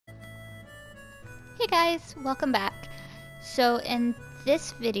Hey guys, welcome back. So in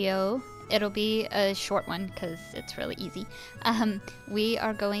this video, it'll be a short one because it's really easy. We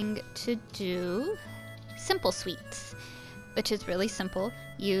are going to do simple sweets, which is really simple.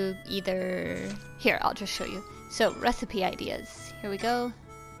 You either... Here, I'll just show you. So recipe ideas. Here we go.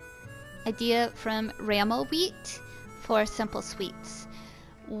 Idea from Ramo wheat for simple sweets.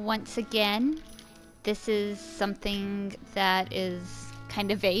 Once again, this is something that is kind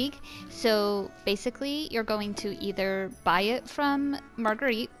of vague. So basically you're going to either buy it from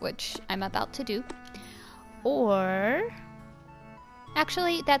Marguerite, which I'm about to do, or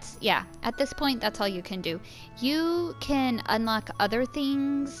actually that's, yeah, at this point that's all you can do. You can unlock other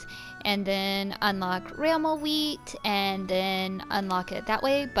things and then unlock Ramo wheat and then unlock it that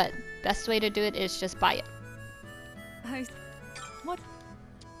way, but best way to do it is just buy it. What?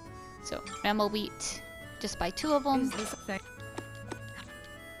 So Ramo wheat, just buy 2 of them. Is this a thing?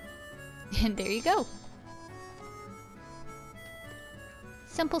 And there you go.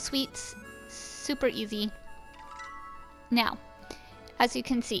 Simple sweets, super easy. Now, as you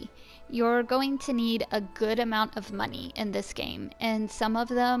can see, you're going to need a good amount of money in this game. In some of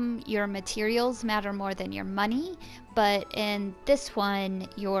them, your materials matter more than your money, but in this one,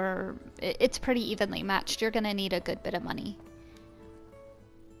 it's pretty evenly matched. You're gonna need a good bit of money.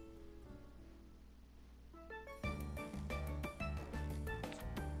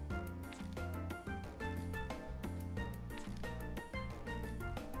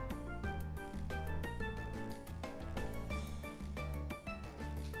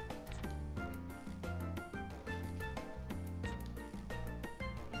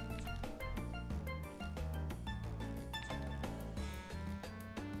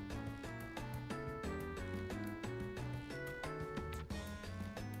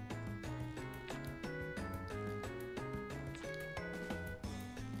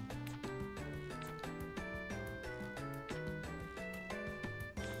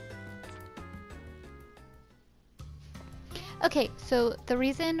 Okay, so the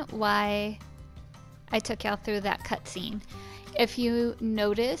reason why I took y'all through that cutscene, if you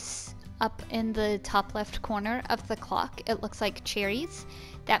notice up in the top left corner of the clock, it looks like cherries.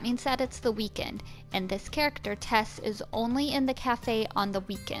 That means that it's the weekend, and this character, Tess, is only in the cafe on the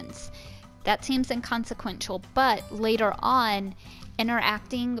weekends. That seems inconsequential, but later on,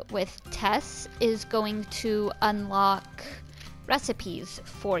 interacting with Tess is going to unlock recipes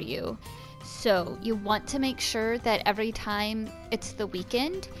for you. So you want to make sure that every time it's the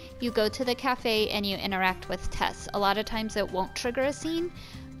weekend, you go to the cafe and you interact with Tess. A lot of times it won't trigger a scene,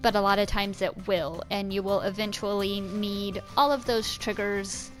 but a lot of times it will, and you will eventually need all of those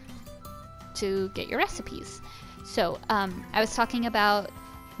triggers to get your recipes. So I was talking about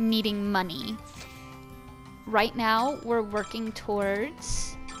needing money. Right now we're working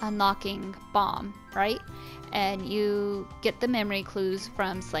towards unlocking Bomb, right? And you get the memory clues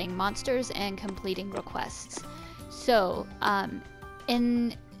from slaying monsters and completing requests. So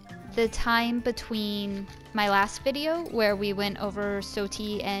in the time between my last video where we went over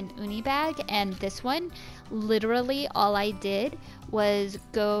Soti and Unibag and this one, literally all I did was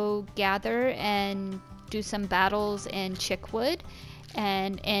go gather and do some battles in Chickwood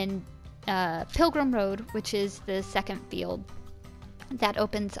and in Pilgrim Road, which is the second field that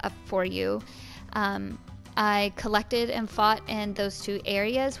opens up for you. I collected and fought in those 2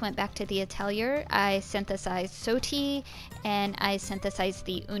 areas, went back to the Atelier, I synthesized Soti, and I synthesized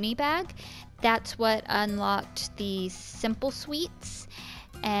the Unibag. That's what unlocked the simple sweets,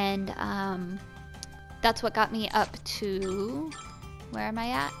 and that's what got me up to, where am I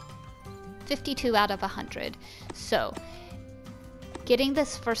at? 52 out of 100. So, getting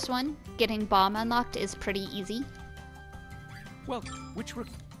this first one, getting Bomb unlocked is pretty easy. Well, which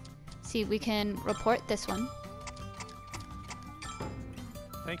See, we can report this one.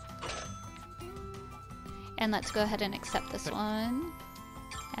 And let's go ahead and accept this one.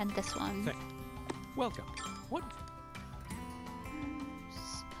 And this one. Welcome. What?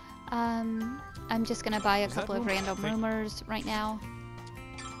 I'm just gonna buy a couple of random rumors right now.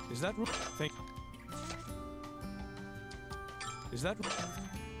 Is that Is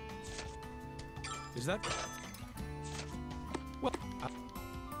that Well,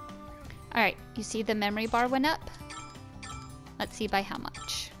 Alright, you see the memory bar went up? Let's see by how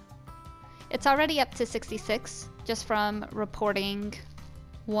much. It's already up to 66 just from reporting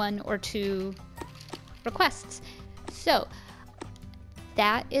 1 or 2 requests. So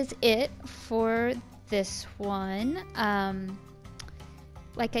that is it for this one.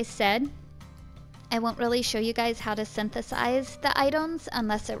 Like I said, I won't really show you guys how to synthesize the items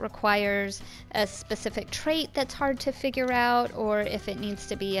unless it requires a specific trait that's hard to figure out, or if it needs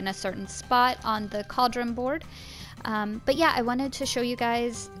to be in a certain spot on the cauldron board. But yeah, I wanted to show you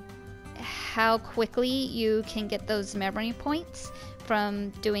guys how quickly you can get those memory points from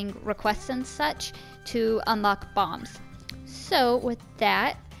doing requests and such to unlock bombs. So with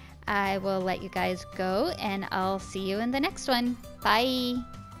that, I will let you guys go, and I'll see you in the next one.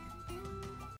 Bye!